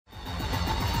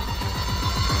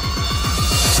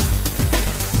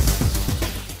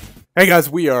Hey guys,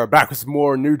 we are back with some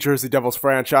more New Jersey Devils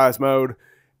franchise mode.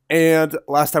 And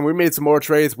last time we made some more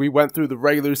trades. We went through the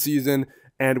regular season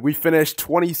and we finished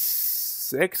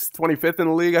 26th, 25th in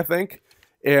the league, I think.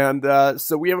 And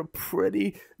so we have a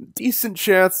pretty decent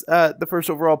chance at the first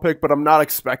overall pick, but I'm not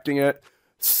expecting it.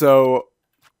 So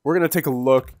we're going to take a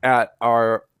look at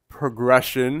our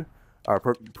progression, our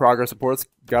progress reports.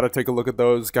 Got to take a look at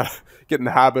those. Got to get in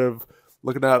the habit of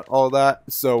looking at all that.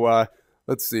 So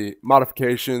let's see.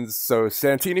 Modifications. So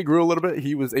Santini grew a little bit.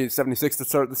 He was 876 to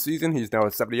start the season. He's now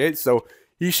at 78. So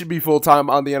he should be full-time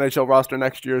on the NHL roster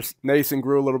next year. Nason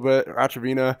grew a little bit.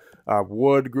 Ratchavina.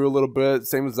 Wood grew a little bit.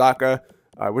 Same with Zaka.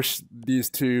 I wish these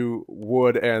two,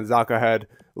 Wood and Zaka, had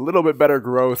a little bit better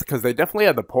growth because they definitely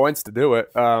had the points to do it.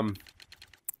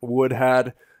 Wood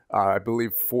had, I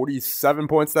believe, 47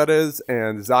 points, that is,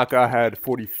 and Zaka had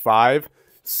 45.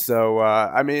 So,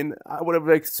 I mean, I would have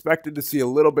expected to see a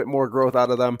little bit more growth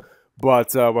out of them,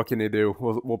 but what can you do?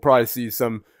 We'll probably see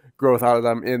some growth out of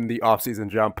them in the offseason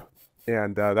jump,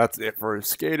 and that's it for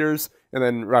skaters. And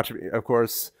then Ratchet, of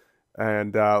course,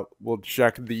 and we'll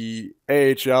check the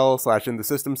AHL / in the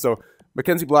system. So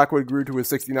Mackenzie Blackwood grew to his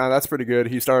 69. That's pretty good.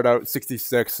 He started out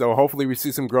 66, so hopefully we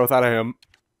see some growth out of him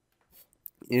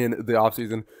in the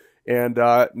offseason. And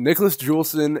Nicholas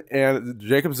Juleson and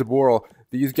Jacob Zaboral,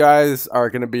 these guys are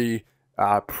going to be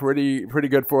pretty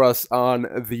good for us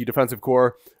on the defensive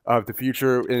core of the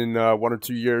future in 1 or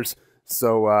 2 years.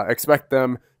 So expect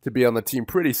them to be on the team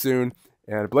pretty soon.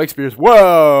 And Blake Spears,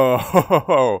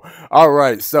 whoa! All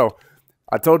right, so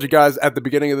I told you guys at the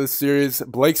beginning of this series,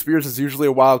 Blake Spears is usually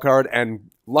a wild card, and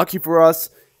lucky for us,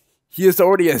 he is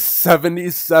already a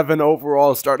 77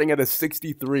 overall, starting at a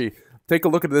 63. Take a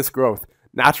look at this growth.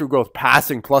 Natural growth,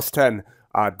 passing +10,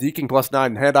 deking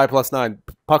 +9, hand-eye +9,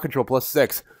 puck control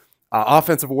 +6,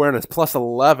 offensive awareness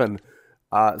 +11,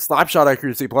 slap shot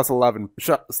accuracy +11,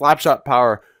 slap shot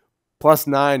power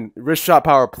 +9, wrist shot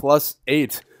power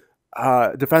 +8,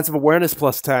 defensive awareness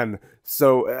 +10,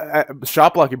 so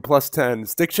shot blocking +10,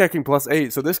 stick checking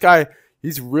 +8. So this guy,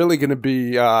 he's really going to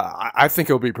be, I think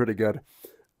he'll be pretty good.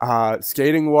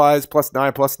 Skating-wise,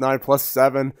 +9, +9,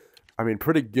 +7. I mean,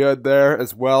 pretty good there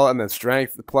as well. And then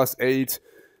strength, +8.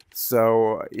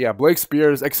 So, yeah, Blake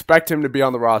Spears, expect him to be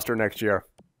on the roster next year.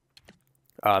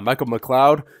 Michael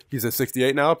McLeod, he's at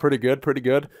 68 now. Pretty good, pretty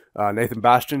good. Nathan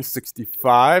Bastian,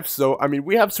 65. So, I mean,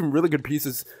 we have some really good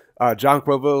pieces. John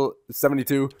Quillville,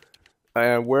 72.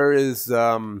 And where is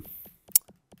Gurianov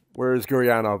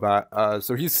at?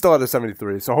 So he's still at a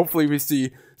 73. So hopefully we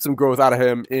see some growth out of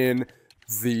him in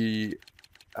the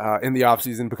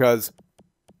offseason, because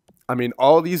I mean,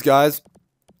 all of these guys,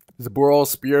 Zaboral,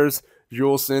 Spears,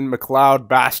 Juleson, McLeod,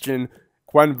 Bastian,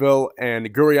 Quenneville,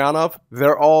 and Gurianov,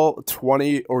 they're all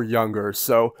 20 or younger.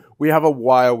 So we have a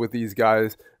while with these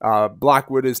guys.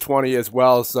 Blackwood is 20 as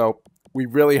well. So we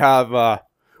really have a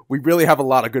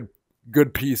lot of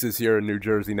good pieces here in New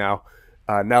Jersey now.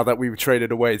 Now that we've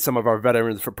traded away some of our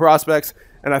veterans for prospects.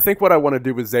 And I think what I want to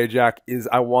do with Zajac is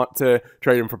I want to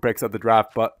trade him for picks at the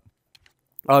draft, but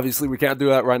obviously, we can't do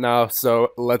that right now, so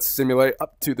let's simulate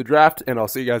up to the draft, and I'll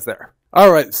see you guys there.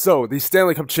 All right, so the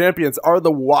Stanley Cup champions are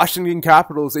the Washington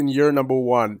Capitals in year number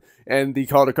 1, and the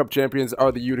Calder Cup champions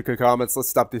are the Utica Comets. Let's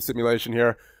stop the simulation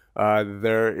here.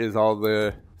 There is all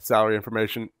the salary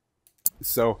information.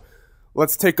 So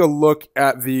let's take a look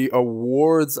at the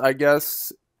awards, I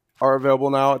guess, are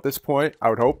available now at this point, I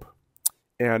would hope,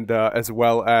 and as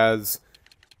well as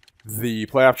the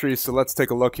playoff trees. So let's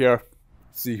take a look here.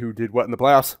 See who did what in the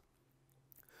playoffs.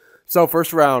 So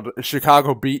first round,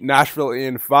 Chicago beat Nashville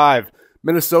in 5.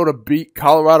 Minnesota beat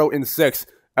Colorado in 6.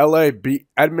 LA beat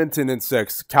Edmonton in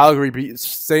 6. Calgary beat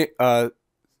San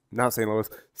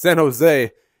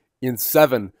Jose in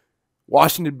 7.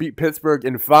 Washington beat Pittsburgh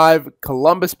in 5.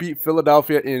 Columbus beat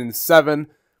Philadelphia in 7.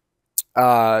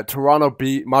 Toronto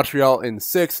beat Montreal in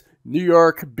 6. New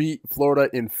York beat Florida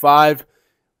in 5.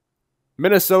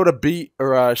 Chicago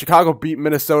beat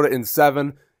Minnesota in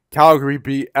 7. Calgary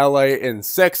beat LA in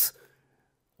 6.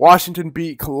 Washington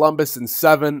beat Columbus in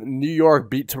 7. New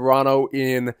York beat Toronto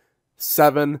in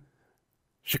 7.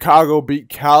 Chicago beat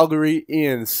Calgary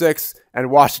in 6.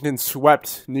 And Washington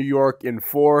swept New York in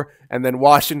 4. And then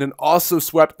Washington also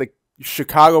swept the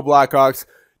Chicago Blackhawks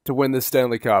to win the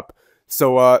Stanley Cup.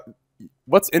 So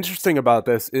what's interesting about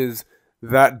this is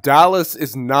that Dallas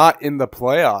is not in the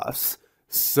playoffs.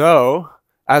 So,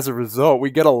 as a result,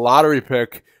 we get a lottery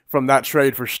pick from that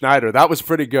trade for Schneider. That was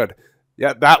pretty good.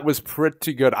 Yeah, that was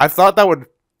pretty good. I thought that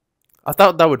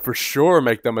would for sure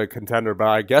make them a contender, but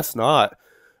I guess not,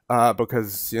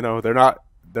 because you know they're not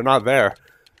there.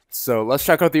 So let's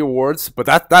check out the awards. But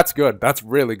that's good. That's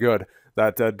really good.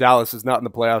 that Dallas is not in the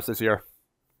playoffs this year.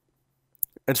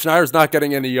 And Schneider's not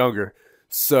getting any younger.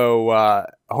 So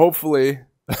hopefully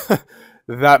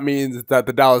that means that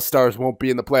the Dallas Stars won't be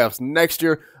in the playoffs next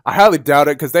year. I highly doubt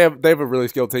it because they have a really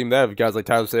skilled team. They have guys like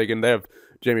Tyler Seguin. They have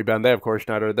Jamie Benn. They have Corey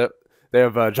Schneider. They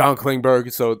have John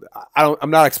Klingberg. So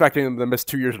I'm not expecting them to miss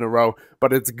 2 years in a row,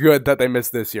 but it's good that they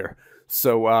missed this year.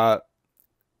 So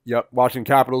yep, Washington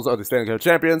Capitals are the Stanley Cup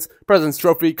champions. President's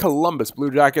Trophy, Columbus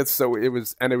Blue Jackets. So it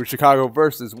was Chicago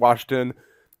versus Washington.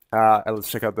 Let's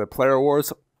check out the player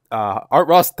awards. Art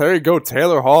Ross, there you go.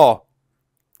 Taylor Hall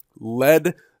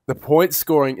led the point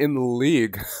scoring in the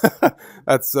league.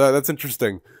 That's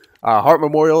interesting. Hart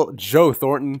Memorial, Joe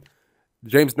Thornton,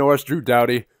 James Norris, Drew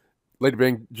Doughty, Lady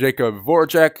Bing, Jacob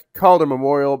Voracek, Calder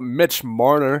Memorial, Mitch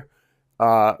Marner,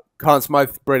 Conn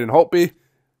Smythe, Braden Holtby,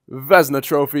 Vezina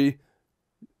Trophy,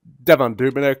 Devon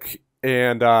Dubnyk,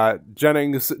 and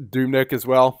Jennings Dubnyk as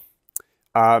well.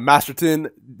 Masterton,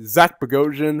 Zach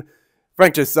Bogosian,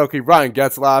 Frank J. Selke, Ryan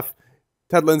Getzlaff,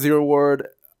 Ted Lindsay Award,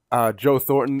 Joe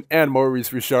Thornton, and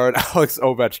Maurice Richard, Alex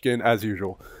Ovechkin as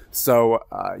usual. So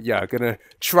yeah, gonna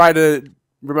try to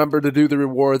remember to do the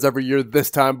rewards every year this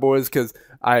time, boys, because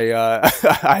I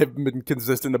I've been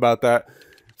consistent about that.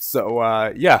 So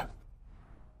yeah.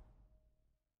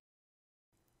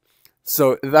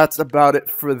 So that's about it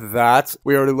for that.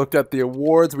 We already looked at the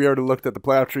awards, we already looked at the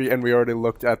playoff tree, and we already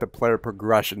looked at the player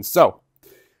progression. So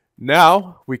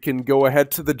now we can go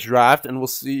ahead to the draft, and we'll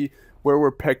see where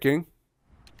we're picking,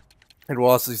 and we'll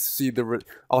also see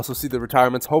the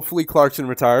retirements. Hopefully Clarkson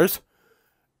retires,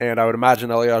 and I would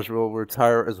imagine Elias will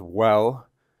retire as well,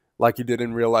 like he did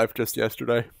in real life just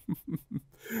yesterday.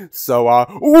 So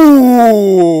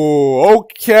ooh,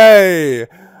 okay,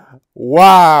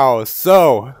 wow.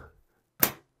 So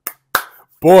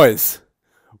boys,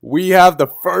 we have the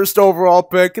 1st overall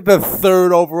pick, the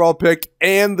 3rd overall pick,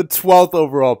 and the 12th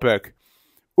overall pick.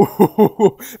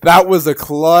 Ooh, that was a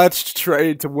clutch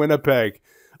trade to Winnipeg.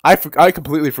 I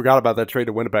completely forgot about that trade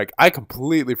to Winnipeg. I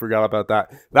completely forgot about that.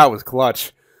 That was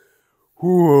clutch.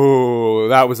 Ooh,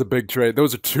 that was a big trade.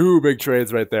 Those are 2 big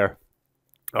trades right there.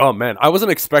 Oh, man. I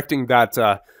wasn't expecting that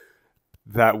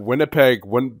that Winnipeg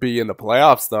wouldn't be in the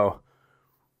playoffs, though.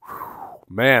 Whew,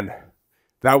 man.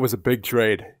 That was a big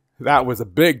trade. That was a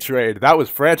big trade. That was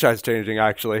franchise changing,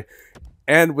 actually.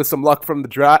 And with some luck from the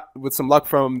draft, with some luck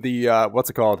from the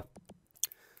what's it called?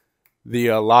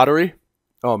 The lottery.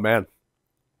 Oh man.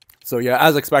 So yeah,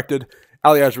 as expected,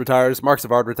 Aliage retires. Mark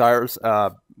Savard retires.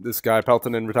 This guy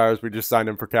Peltonen retires. We just signed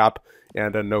him for cap,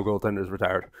 and no goaltenders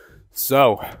retired.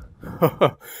 So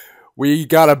we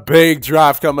got a big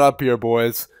draft coming up here,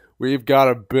 boys. We've got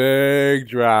a big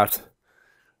draft.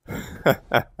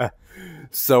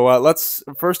 So let's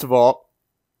first of all,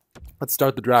 let's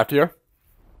start the draft here,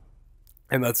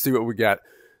 and let's see what we get.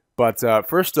 But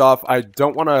first off, I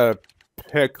don't want to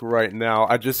pick right now.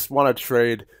 I just want to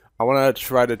trade. I want to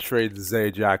try to trade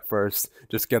Zajac first.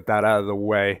 Just get that out of the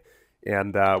way,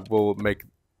 and we'll make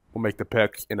the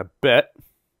pick in a bit.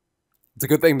 It's a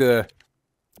good thing to.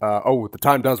 Oh, the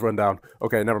time does run down.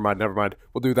 Okay, never mind.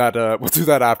 We'll do that. We'll do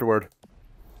that afterward.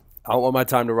 I don't want my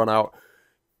time to run out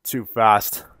too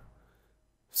fast.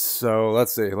 So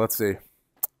let's see.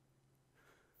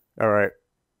 All right.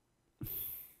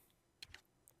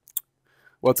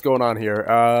 What's going on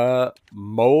here?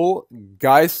 Mole,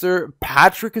 Geiser,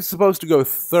 Patrick is supposed to go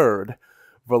 3rd.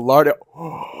 Velarde.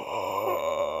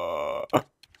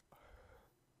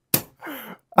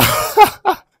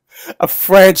 A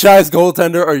franchise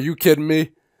goaltender? Are you kidding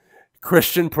me?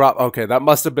 Christian Prop. Okay, that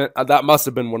must have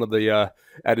been one of the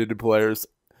edited players.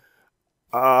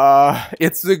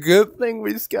 It's a good thing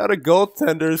we scouted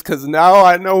goaltenders, because now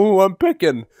I know who I'm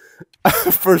picking.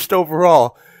 1st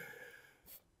overall.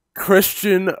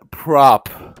 Christian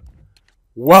Prop.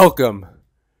 Welcome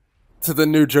to the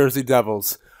New Jersey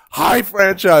Devils. High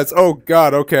franchise. Oh,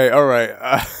 God. Okay. All right.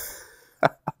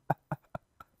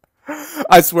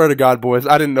 I swear to God, boys.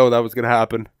 I didn't know that was going to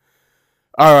happen.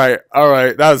 All right.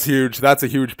 That was huge. That's a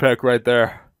huge pick right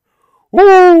there.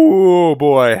 Woo,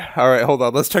 boy. All right, hold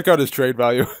on. Let's check out his trade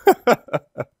value.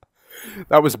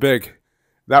 That was big.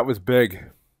 All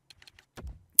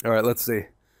right, let's see.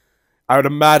 I would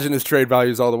imagine his trade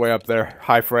value is all the way up there.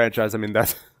 High franchise. I mean,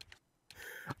 that's...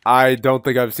 I don't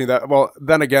think I've seen that. Well,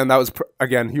 then again, that was...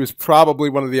 Again, he was probably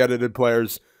one of the edited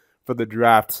players for the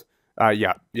draft.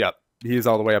 Yeah. He's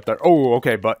all the way up there. Oh,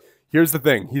 okay, but here's the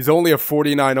thing. He's only a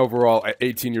 49 overall at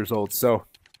 18 years old, so...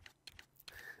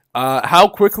 how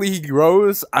quickly he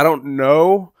grows, I don't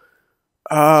know.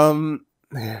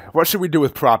 What should we do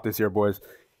with Prop this year, boys?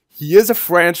 He is a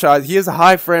franchise. He has a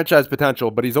high franchise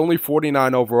potential, but he's only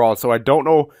 49 overall, so I don't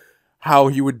know how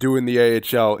he would do in the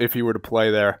AHL if he were to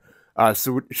play there.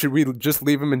 So should we just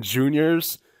leave him in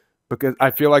juniors? Because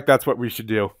I feel like that's what we should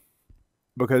do.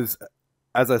 Because,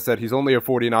 as I said, he's only a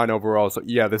 49 overall. So,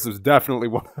 yeah, this is definitely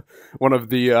one of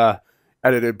the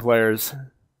edited players,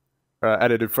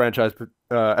 edited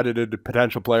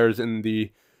potential players in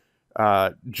the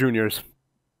juniors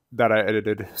that I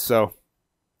edited. So,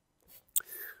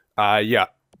 yeah.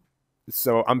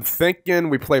 So, I'm thinking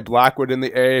we play Blackwood in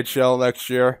the AHL next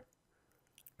year.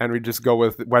 And we just go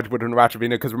with Wedgwood and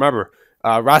Ratchavina. Because remember,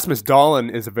 Rasmus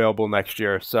Dahlin is available next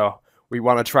year. So we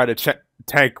want to try to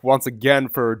tank once again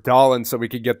for Dahlin so we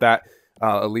could get that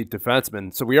elite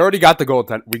defenseman. So we already got the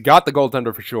goaltender. We got the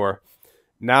goaltender for sure.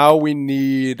 Now we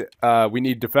need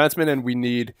defenseman and we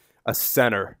need a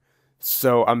center.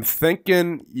 So I'm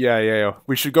thinking, yeah.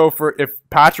 We should go for if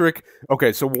Patrick.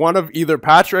 Okay, so one of either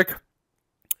Patrick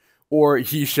or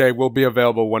Hishe will be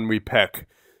available when we pick.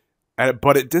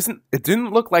 But it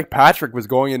didn't look like Patrick was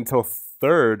going until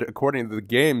third, according to the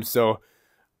game. So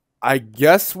I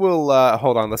guess we'll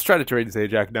hold on. Let's try to trade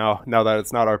Zajac now that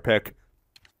it's not our pick.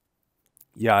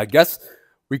 Yeah, I guess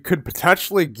we could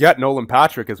potentially get Nolan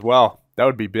Patrick as well. That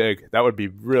would be big. That would be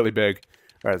really big.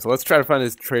 All right, so let's try to find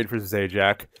his trade for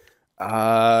Zajac.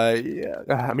 Yeah,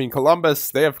 I mean,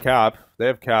 Columbus, they have cap.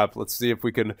 Let's see if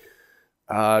we can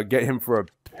get him for a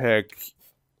pick.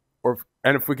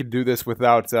 And if we could do this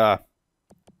without,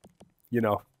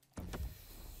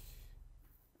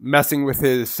 messing with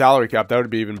his salary cap, that would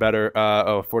be even better.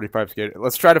 45 skater.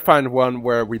 Let's try to find one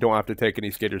where we don't have to take any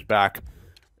skaters back.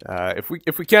 If we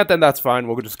can't, then that's fine.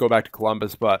 We'll just go back to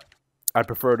Columbus. But I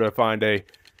prefer to find a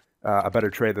better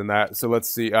trade than that. So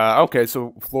let's see. Okay,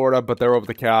 so Florida, but they're over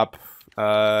the cap.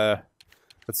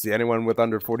 Let's see. Anyone with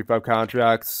under 45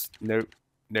 contracts? Nope.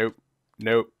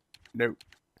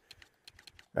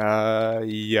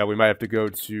 Yeah, we might have to go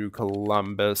to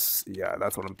Columbus. Yeah,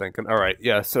 that's what I'm thinking. All right,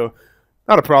 yeah, so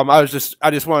not a problem. I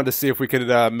just wanted to see if we could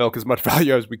milk as much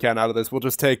value as we can out of this. We'll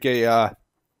just take their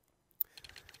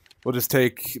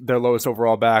lowest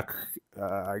overall back.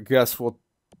 I guess we'll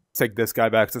take this guy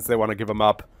back since they want to give him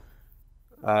up.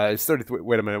 It's 33.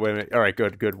 Wait a minute. All right,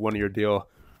 good. 1 year deal.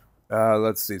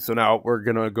 Let's see. So now we're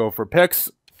gonna go for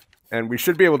picks, and we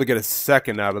should be able to get a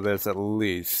second out of this at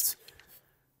least.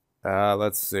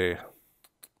 Let's see.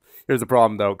 Here's the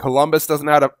problem, though. Columbus doesn't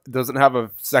have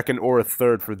a second or a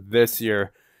third for this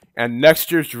year, and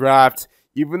next year's draft.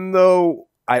 Even though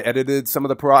I edited some of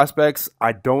the prospects,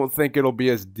 I don't think it'll be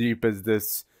as deep as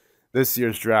this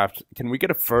year's draft. Can we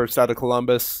get a first out of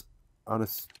Columbus?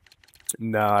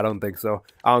 No, I don't think so.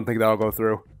 I don't think that'll go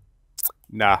through.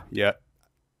 Nah, yeah,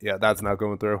 that's not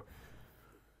going through.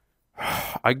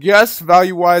 I guess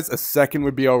value-wise, a second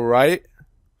would be all right.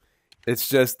 It's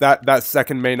just that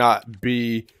second may not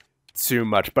be too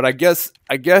much. But I guess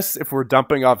if we're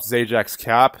dumping off Zajac's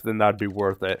cap, then that'd be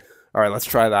worth it. All right, let's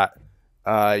try that.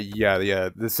 Yeah.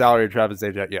 The salary of Travis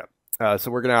Zajac, yeah.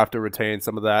 So we're going to have to retain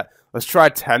some of that. Let's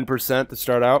try 10% to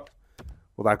start out.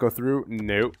 Will that go through?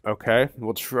 Nope. Okay.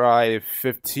 We'll try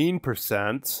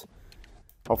 15%.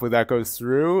 Hopefully that goes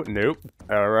through. Nope.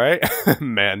 All right.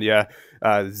 Man, yeah.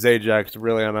 Zajac's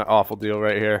really on an awful deal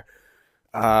right here.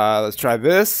 Let's try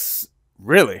this.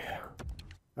 Really?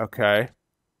 Okay.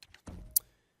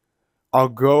 I'll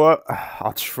go up.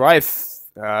 I'll try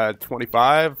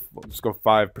 25. We'll just go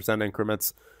 5%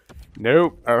 increments.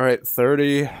 Nope. All right,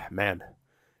 30. Man.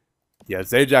 Yeah,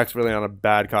 Zajac's really on a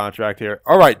bad contract here.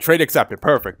 All right, trade accepted.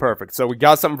 Perfect. So we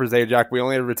got something for Zajac. We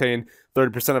only retain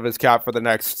 30% of his cap for the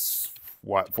next,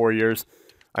 4 years?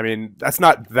 I mean, that's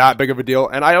not that big of a deal.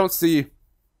 And I don't see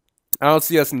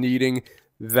us needing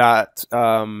that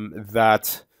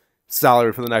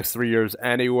salary for the next 3 years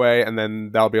anyway, and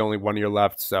then that'll be only 1 year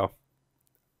left, so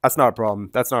that's not a problem.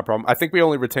 I think we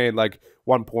only retained like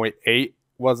 1.8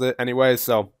 was it anyway,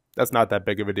 so that's not that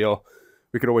big of a deal.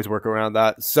 We could always work around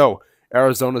that. So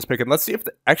Arizona's picking. Let's see if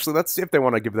they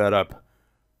want to give that up,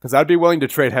 because I'd be willing to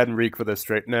trade Henrique for this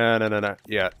trade. No.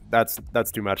 Yeah, that's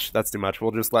too much.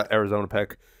 We'll just let Arizona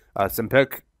pick. Some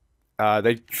pick.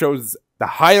 They chose the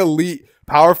high elite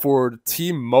power forward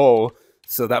Team Mo.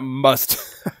 So that must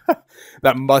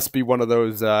be one of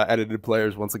those edited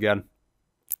players once again.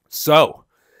 So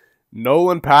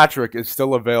Nolan Patrick is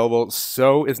still available.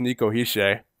 So is Nico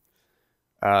Hishe.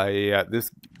 Yeah,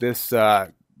 this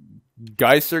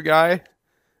Geiser guy.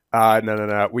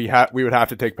 No. We would have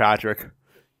to take Patrick.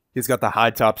 He's got the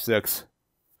high top 6.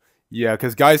 Yeah,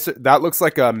 because Geiser, that looks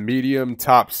like a medium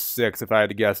top 6 if I had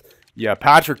to guess. Yeah,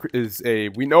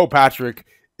 we know Patrick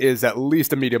is at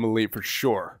least a medium elite for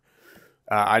sure.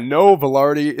 I know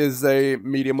Velarde is a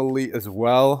medium elite as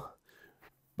well,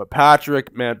 But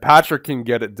Patrick, man, Patrick can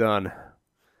get it done.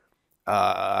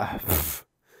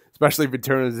 Especially if he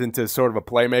turns into sort of a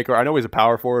playmaker. I know he's a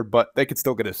power forward, but they could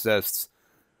still get assists.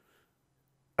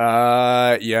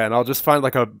 Yeah, and I'll just find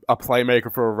like a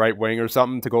playmaker for a right wing or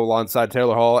something to go alongside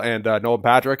Taylor Hall and Nolan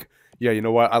Patrick. Yeah, you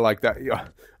know what? I like that. Yeah,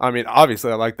 I mean,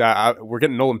 obviously I like that. We're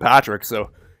getting Nolan Patrick, so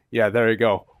yeah, there you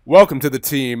go. Welcome to the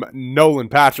team, Nolan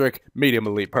Patrick, medium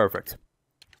elite, perfect.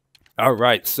 All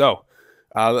right, so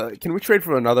can we trade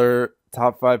for another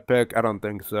top 5 pick? I don't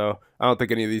think so. I don't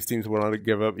think any of these teams would want to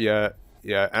give up yet.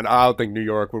 Yeah, and I don't think New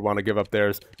York would want to give up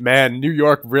theirs. Man, New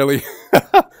York really...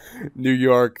 New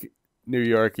York,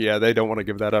 yeah, they don't want to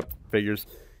give that up, figures.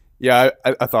 Yeah,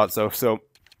 I thought so. So,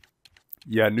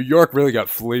 yeah, New York really got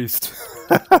fleeced.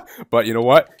 But you know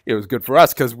what? It was good for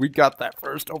us because we got that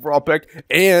first overall pick.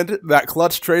 And that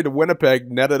clutch trade to Winnipeg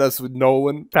netted us with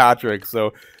Nolan Patrick.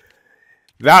 So,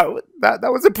 that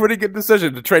was a pretty good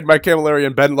decision to trade Mike Camilleri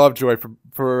and Ben Lovejoy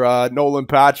for Nolan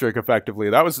Patrick,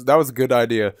 effectively. That was a good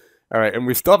idea. All right, and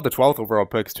we still have the 12th overall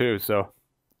picks, too. So,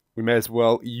 we may as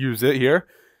well use it here.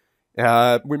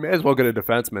 We may as well get a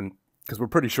defenseman because we're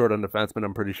pretty short on defenseman,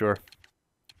 I'm pretty sure.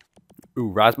 Ooh,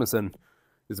 Rasmussen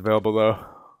is available though.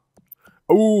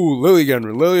 Ooh,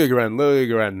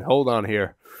 Liljegren. Hold on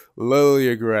here.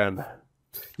 Liljegren.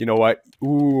 You know what?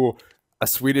 Ooh, a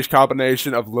Swedish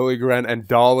combination of Liljegren and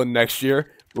Dahlin next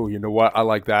year. Ooh, you know what? I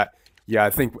like that. Yeah,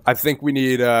 I think we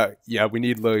need we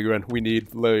need Liljegren. We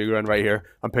need Liljegren right here.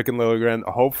 I'm picking Liljegren.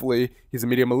 Hopefully he's a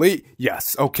medium elite.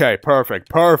 Yes. Okay,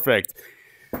 perfect.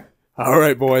 All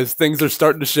right, boys, things are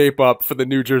starting to shape up for the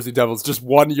New Jersey Devils. Just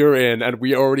 1 year in, and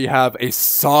we already have a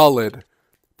solid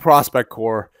prospect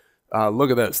core.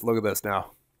 Look at this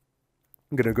now.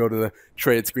 I'm going to go to the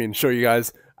trade screen and show you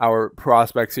guys our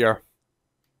prospects here.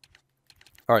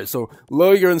 All right, so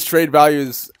Liljegren's trade value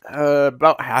is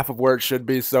about half of where it should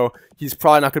be, so he's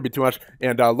probably not going to be too much.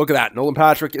 And look at that. Nolan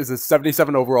Patrick is a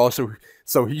 77 overall,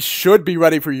 so he should be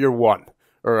ready for year 1.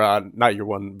 Or not year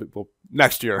 1, but, well,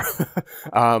 next year.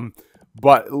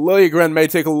 But Liljegren may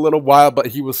take a little while, but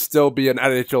he will still be an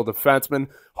NHL defenseman.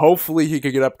 Hopefully he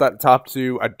could get up that top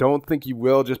 2. I don't think he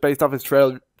will, just based off his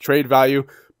trade value,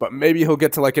 but maybe he'll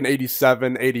get to like an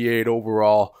 87, 88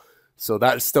 overall. So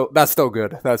that's still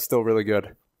good. That's still really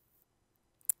good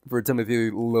for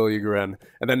Timothy Liljegren.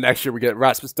 And then next year we get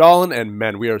Rasmus Dahlin, and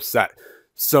man, we are set.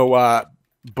 So,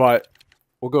 but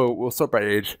we'll start by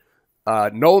age.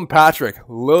 Nolan Patrick,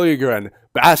 Liljegren,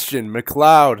 Bastian,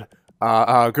 McLeod,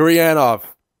 Gurianov,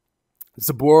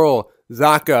 Zaboral,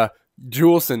 Zaka,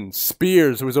 Juleson,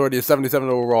 Spears, who was already a 77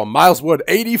 overall, Miles Wood,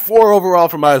 84 overall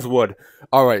for Miles Wood.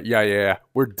 All right, yeah.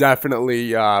 We're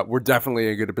definitely in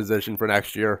a good position for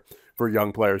next year for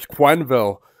young players.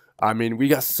 Quenneville, I mean, we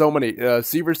got so many.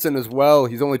 Severson as well.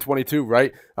 He's only 22,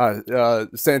 right?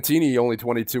 Santini only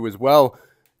 22 as well.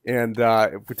 And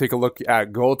if we take a look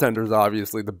at goaltenders,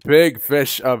 obviously the big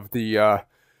fish of the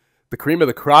cream of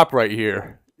the crop right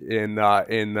here in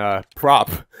prop,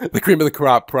 the cream of the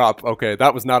crop prop. Okay,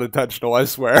 that was not intentional, I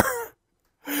swear.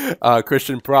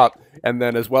 Christian Prop, and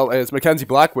then as well as Mackenzie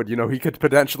Blackwood. You know, he could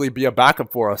potentially be a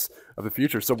backup for us of the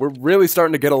future. So we're really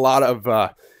starting to get a lot of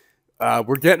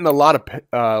we're getting a lot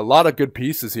of good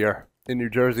pieces here in New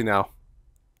Jersey now.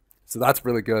 So that's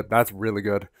really good. That's really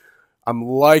good. I'm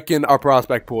liking our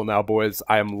prospect pool now, boys.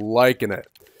 I am liking it.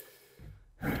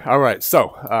 All right,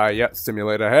 so yeah,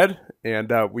 simulate ahead,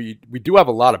 and we do have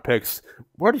a lot of picks.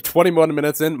 We're already 21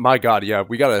 minutes in. My God, yeah,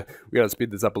 we gotta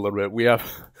speed this up a little bit. We have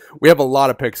a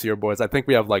lot of picks here, boys. I think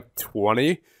we have like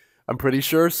 20. I'm pretty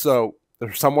sure. So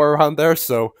they're somewhere around there.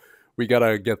 So we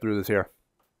gotta get through this here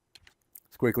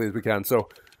as quickly as we can. So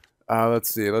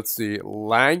let's see.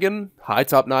 Langen, high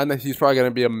top 9. He's probably gonna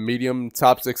be a medium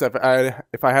top 6 if I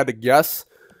had to guess.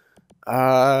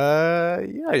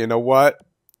 Yeah, you know what?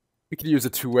 We could use a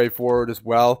two-way forward as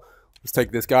well. Let's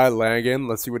take this guy, Langen.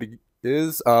 Let's see what he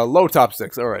is. Low top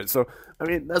 6. All right. So, I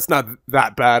mean, that's not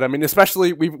that bad. I mean,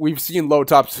 especially we've seen low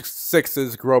top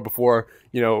 6s grow before.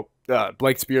 You know,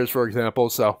 Blake Spears, for example.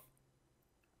 So,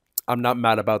 I'm not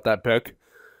mad about that pick.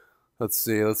 Let's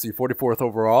see. 44th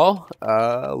overall.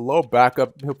 Low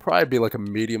backup. He'll probably be like a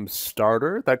medium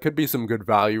starter. That could be some good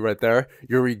value right there.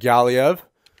 Yuri Galiev.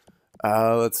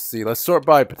 Let's see. Let's sort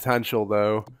by potential,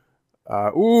 though.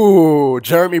 Ooh,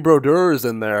 Jeremy Brodeur is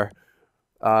in there.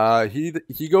 He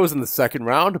goes in the 2nd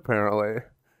round, apparently.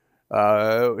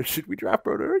 Should we draft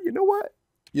Brodeur? You know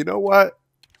what?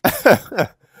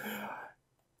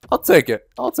 I'll take it.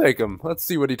 I'll take him. Let's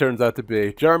see what he turns out to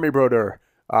be. Jeremy Brodeur.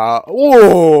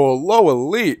 Oh, low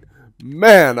elite.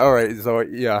 Man, all right. So,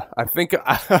 yeah, I think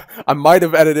I might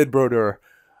have edited Brodeur.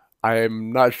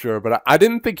 I'm not sure, but I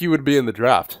didn't think he would be in the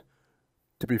draft.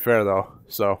 to be fair, though.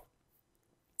 So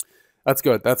that's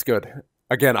good. That's good.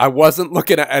 Again, I wasn't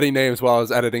looking at any names while I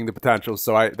was editing the potentials,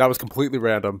 so that was completely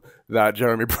random that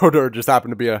Jeremy Brodeur just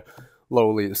happened to be a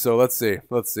low elite. So let's see.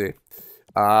 Let's see.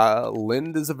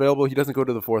 Lind is available. He doesn't go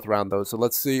to the 4th round, though. So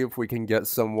let's see if we can get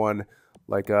someone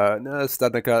like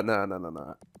Studnicka.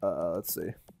 No. Let's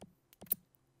see.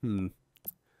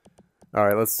 All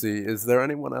right, let's see. Is there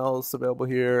anyone else available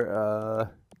here?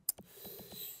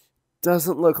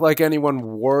 Doesn't look like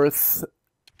anyone worth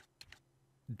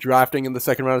drafting in the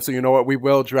 2nd round. So you know what? We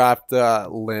will draft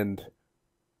Lind.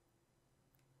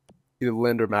 Either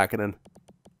Lind or Makinen.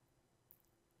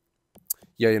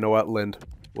 Yeah, you know what? Lind.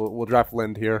 We'll draft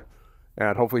Lind here.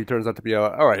 And hopefully he turns out to be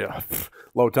all right,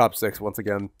 low top 6 once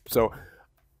again. So,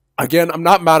 again, I'm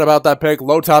not mad about that pick.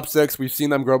 Low top 6. We've seen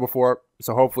them grow before.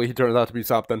 So hopefully he turns out to be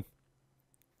something.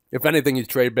 If anything, he's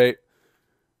trade bait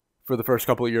for the first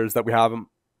couple of years that we have him.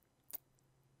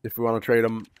 If we want to trade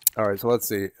him. All right, so let's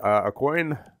see. A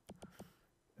coin.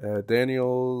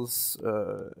 Daniels.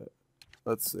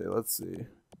 Let's see.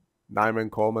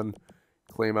 Nyman, Coleman,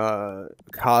 Klima,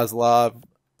 Kozlov.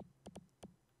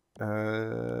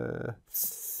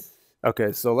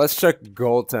 Okay, so let's check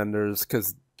goaltenders,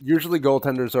 because usually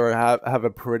goaltenders have a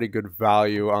pretty good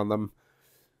value on them.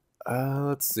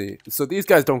 Let's see. So these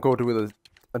guys don't go to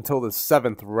until the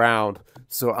 7th round.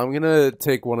 So I'm going to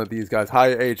take one of these guys.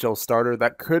 High AHL starter.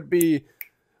 That could be...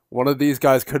 One of these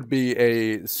guys could be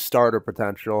a starter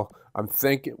potential. I'm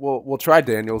thinking... We'll try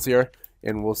Daniels here,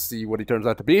 and we'll see what he turns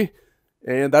out to be.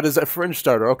 And that is a fringe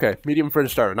starter. Okay, medium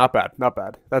fringe starter. Not bad. Not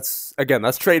bad. That's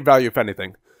trade value, if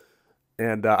anything.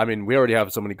 And, I mean, we already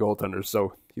have so many goaltenders,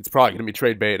 so he's probably going to be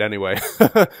trade bait anyway.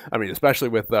 I mean, especially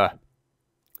with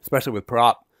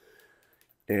prop.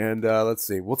 And let's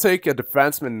see. We'll take a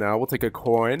defenseman now. We'll take a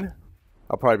coin.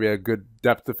 I'll probably be a good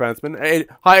depth defenseman.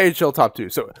 High AHL top 2.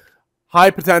 So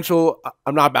high potential.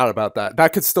 I'm not mad about that.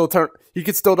 That could still he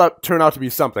could still turn out to be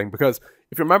something, because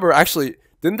if you remember, actually,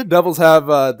 didn't the Devils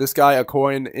have this guy a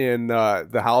coin in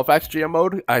the Halifax GM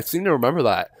mode? I seem to remember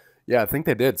that. Yeah, I think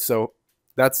they did. So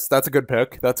that's a good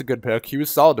pick. That's a good pick. He was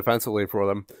solid defensively for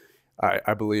them,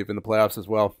 I believe, in the playoffs as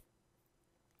well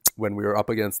when we were up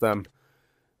against them.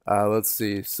 Let's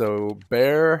see. So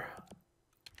Bear,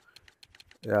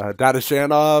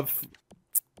 Dadashanov.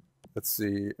 Let's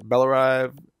see.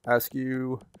 Bellarive,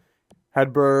 Askew,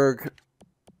 Hedberg.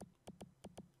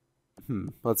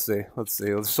 Let's see.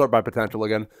 Let's sort by potential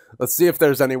again. Let's see if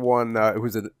there's anyone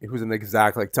who's an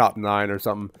exact like top 9 or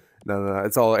something. No.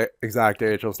 It's all exact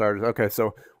AHL starters. Okay,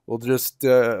 so we'll just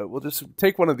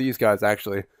take one of these guys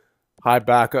actually. High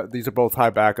backup. These are both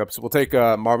high backups. We'll take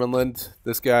Marvin Lind.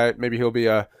 This guy, maybe he'll be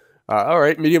a all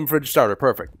right, medium fringe starter.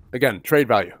 Perfect. Again, trade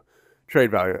value.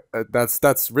 Trade value.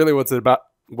 That's really what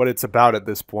it's about at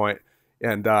this point.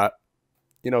 And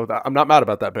you know, I'm not mad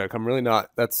about that pick. I'm really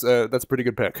not. That's a pretty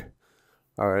good pick.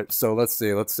 All right, so let's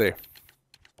see.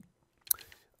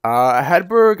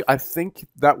 Hedberg, I think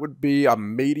that would be a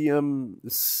medium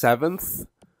 7th.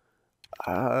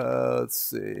 Let's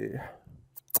see.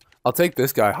 I'll take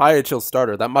this guy, high HL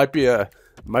starter. That might be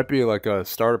like a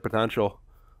starter potential.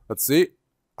 Let's see.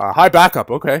 High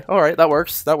backup. Okay, all right, that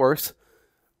works.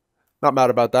 Not mad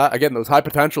about that. Again, those high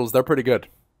potentials, they're pretty good.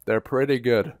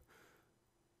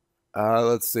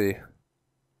 Let's see.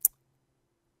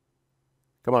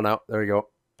 Come on now. There you go.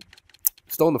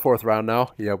 Still in the 4th round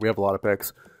now. Yeah, we have a lot of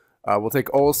picks. We'll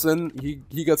take Olsen.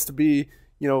 He gets to be,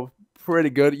 you know,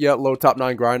 pretty good. Yeah, low top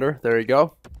 9 grinder. There you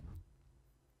go.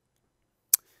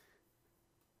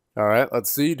 All right,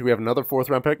 let's see. Do we have another 4th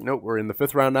round pick? Nope, we're in the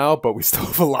 5th round now, but we still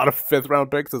have a lot of 5th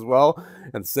round picks as well,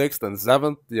 and 6th and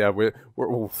 7th. Yeah, we're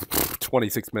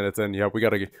 26 minutes in. Yeah, we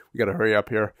gotta hurry up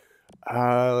here.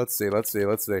 Let's see.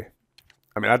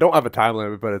 I mean, I don't have a time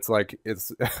limit, but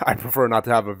I prefer not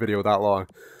to have a video that long,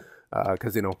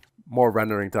 because you know, more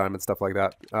rendering time and stuff like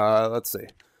that. Let's see.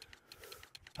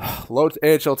 Low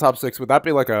AHL top 6. Would that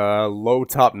be like a low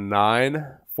top 9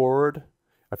 forward?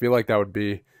 I feel like that would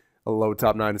be a low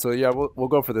top 9. So yeah, we'll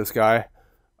go for this guy.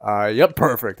 Yep,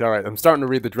 perfect. All right, I'm starting to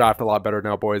read the draft a lot better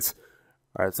now, boys.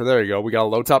 All right, so there you go. We got a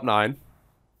low top 9.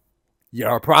 Yeah,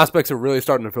 our prospects are really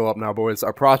starting to fill up now, boys.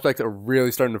 Our prospects are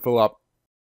really starting to fill up.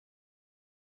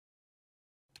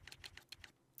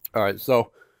 All right,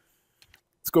 so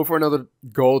let's go for another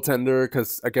goaltender,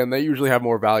 because again, they usually have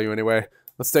more value anyway.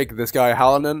 Let's take this guy,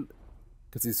 Hallinan,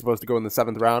 because he's supposed to go in the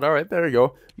 7th round. All right, there you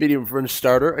go. Medium fringe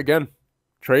starter. Again,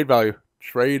 trade value.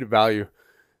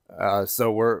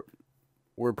 So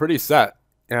we're pretty set.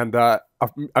 And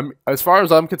as far as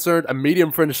I'm concerned, a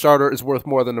medium fringe starter is worth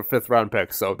more than a 5th round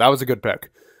pick. So that was a good pick.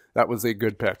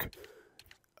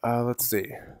 Let's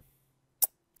see.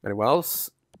 Anyone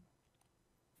else?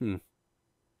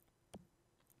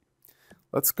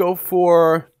 Let's go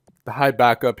for the high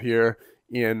backup here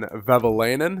in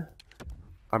Vevelainen.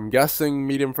 I'm guessing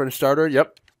medium fringe starter.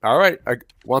 Yep. All right.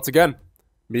 Once again,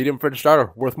 medium fringe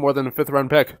starter, worth more than a 5th round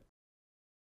pick.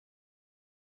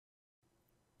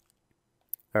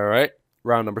 All right.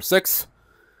 Round number 6.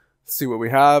 Let's see what we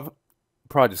have.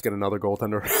 Probably just get another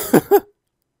goaltender.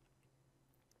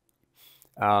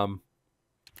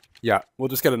 Yeah, we'll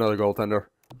just get another goaltender.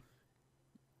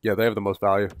 Yeah, they have the most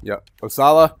value. Yeah.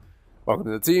 Osala, welcome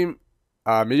to the team.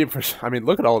 Medium for, I mean,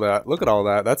 look at all that. Look at all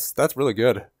that. That's really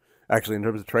good, actually, in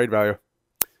terms of trade value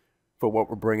for what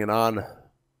we're bringing on. All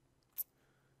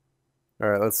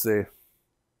right, let's see.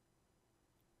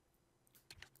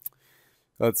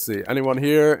 Let's see. Anyone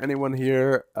here? Anyone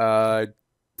here?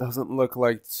 Doesn't look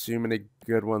like too many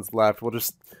good ones left.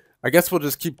 I guess we'll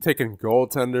just keep taking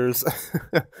goaltenders.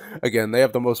 Again, they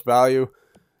have the most value,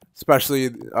 especially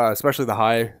the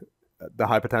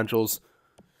high potentials.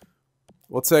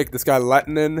 We'll take this guy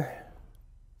Lettinen.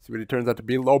 See what he turns out to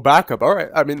be. Low backup. All right.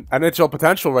 I mean, NHL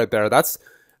potential right there. That's,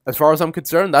 as far as I'm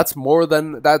concerned, that's worth more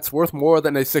than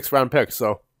a 6th round pick.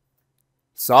 So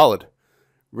solid,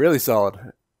 really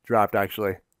solid draft.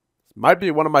 Actually, might be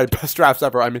one of my best drafts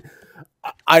ever. I mean,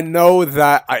 I know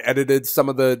that I edited some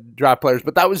of the draft players,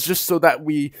 but that was just so that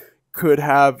we could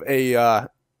have a a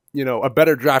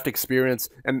better draft experience,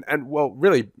 and well,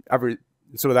 really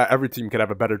so that every team could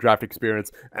have a better draft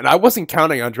experience. And I wasn't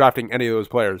counting on drafting any of those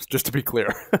players, just to be clear.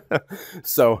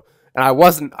 So, and I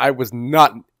was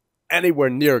not anywhere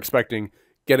near expecting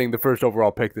getting the 1st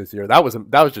overall pick this year. That was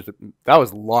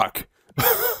luck.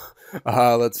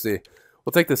 Let's see.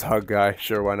 We'll take this Hug guy.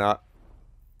 Sure, why not?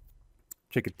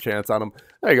 Take a chance on him.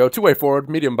 There you go. 2-way forward,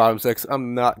 medium bottom 6.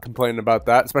 I'm not complaining about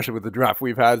that, especially with the draft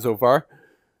we've had so far.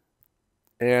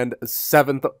 And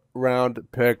 7th round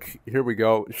pick. Here we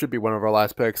go. It should be one of our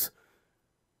last picks.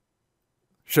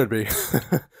 Should be.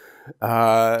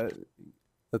 Let's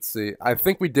see. I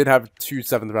think we did have 2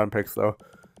 7th round picks, though.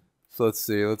 So let's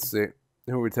see. Let's see.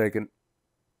 Who are we taking?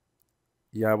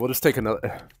 Yeah, we'll just take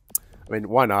another. I mean,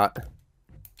 why not?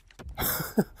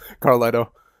 Carletto.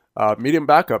 Medium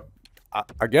backup.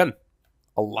 Again,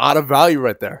 a lot of value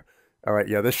right there. All right,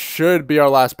 yeah, this should be our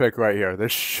last pick right here.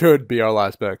 This should be our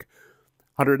last pick.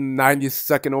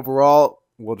 192nd overall.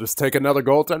 We'll just take another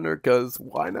goaltender because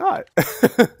why not?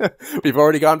 We've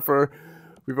already gone for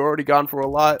a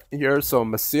lot here. So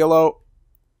Masilo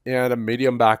and a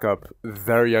medium backup.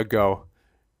 There you go.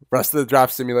 Rest of the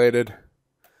draft simulated.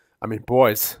 I mean,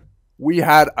 boys, we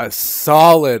had a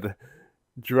solid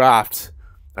draft.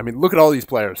 I mean, look at all these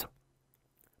players.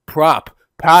 Prop,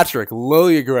 Patrick,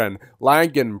 Liljegren,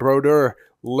 Langen, Brodeur,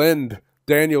 Lind,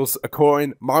 Daniels,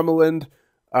 Acoin, Marmalind,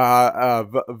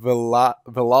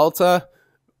 Villalta,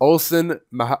 Olsen,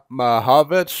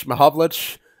 Mahavlich,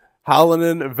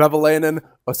 Halonen, Vevelainen,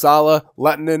 Osala,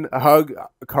 Lettinen, Hug,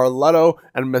 Carletto,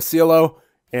 and Masilo.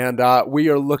 And we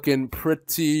are looking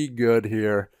pretty good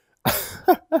here.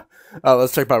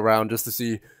 Let's check by round just to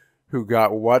see who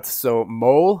got what. So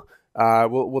Mole.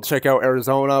 We'll check out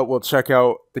Arizona. We'll check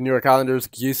out the New York Islanders,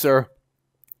 Gieser.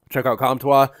 Check out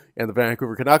Comtois and the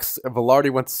Vancouver Canucks. Velarde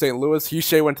went to St. Louis.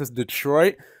 Hische went to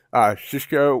Detroit.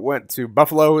 Shishko went to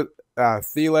Buffalo.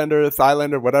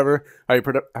 Thylander, whatever,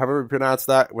 however you pronounce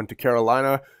that, went to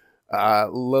Carolina.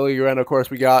 Liljegren, of course,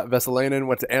 we got. Vesalainen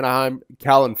went to Anaheim.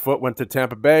 Callan Foote went to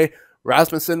Tampa Bay.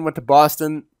 Rasmussen went to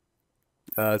Boston.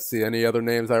 Let's see, any other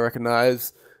names I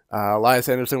recognize. Elias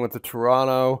Anderson went to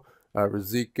Toronto.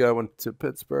 Ruzicka went to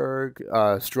Pittsburgh.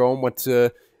 Strome went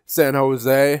to San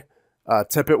Jose.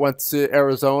 Tippett went to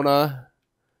Arizona.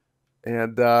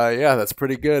 And, yeah, that's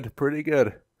pretty good. Pretty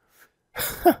good.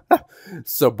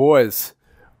 So, boys,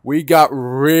 we got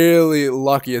really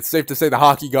lucky. It's safe to say the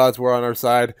hockey gods were on our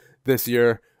side this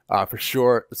year, for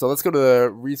sure. So let's go to the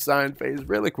re-sign phase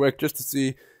really quick just to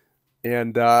see.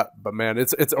 And, but, man,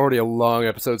 it's already a long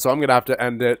episode, so I'm going to have to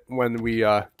end it when we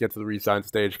get to the re-sign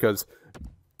stage because –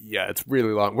 yeah, it's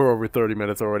really long. We're over 30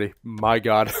 minutes already. My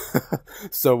God.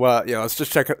 So, yeah, let's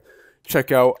just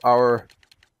check out our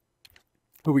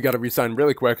who we got to re-sign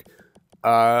really quick.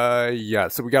 Yeah,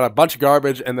 so we got a bunch of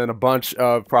garbage and then a bunch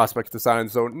of prospects to sign.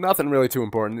 So nothing really too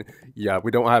important. Yeah, we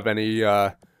don't have any.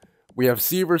 We have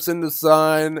Severson to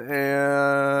sign,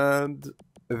 and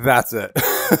that's it.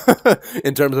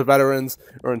 In terms of veterans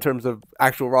or in terms of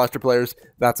actual roster players,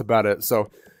 that's about it.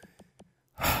 So.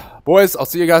 Boys, I'll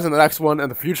see you guys in the next one,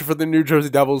 and the future for the New Jersey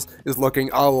Devils is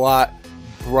looking a lot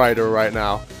brighter right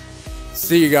now.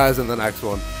 See you guys in the next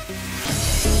one.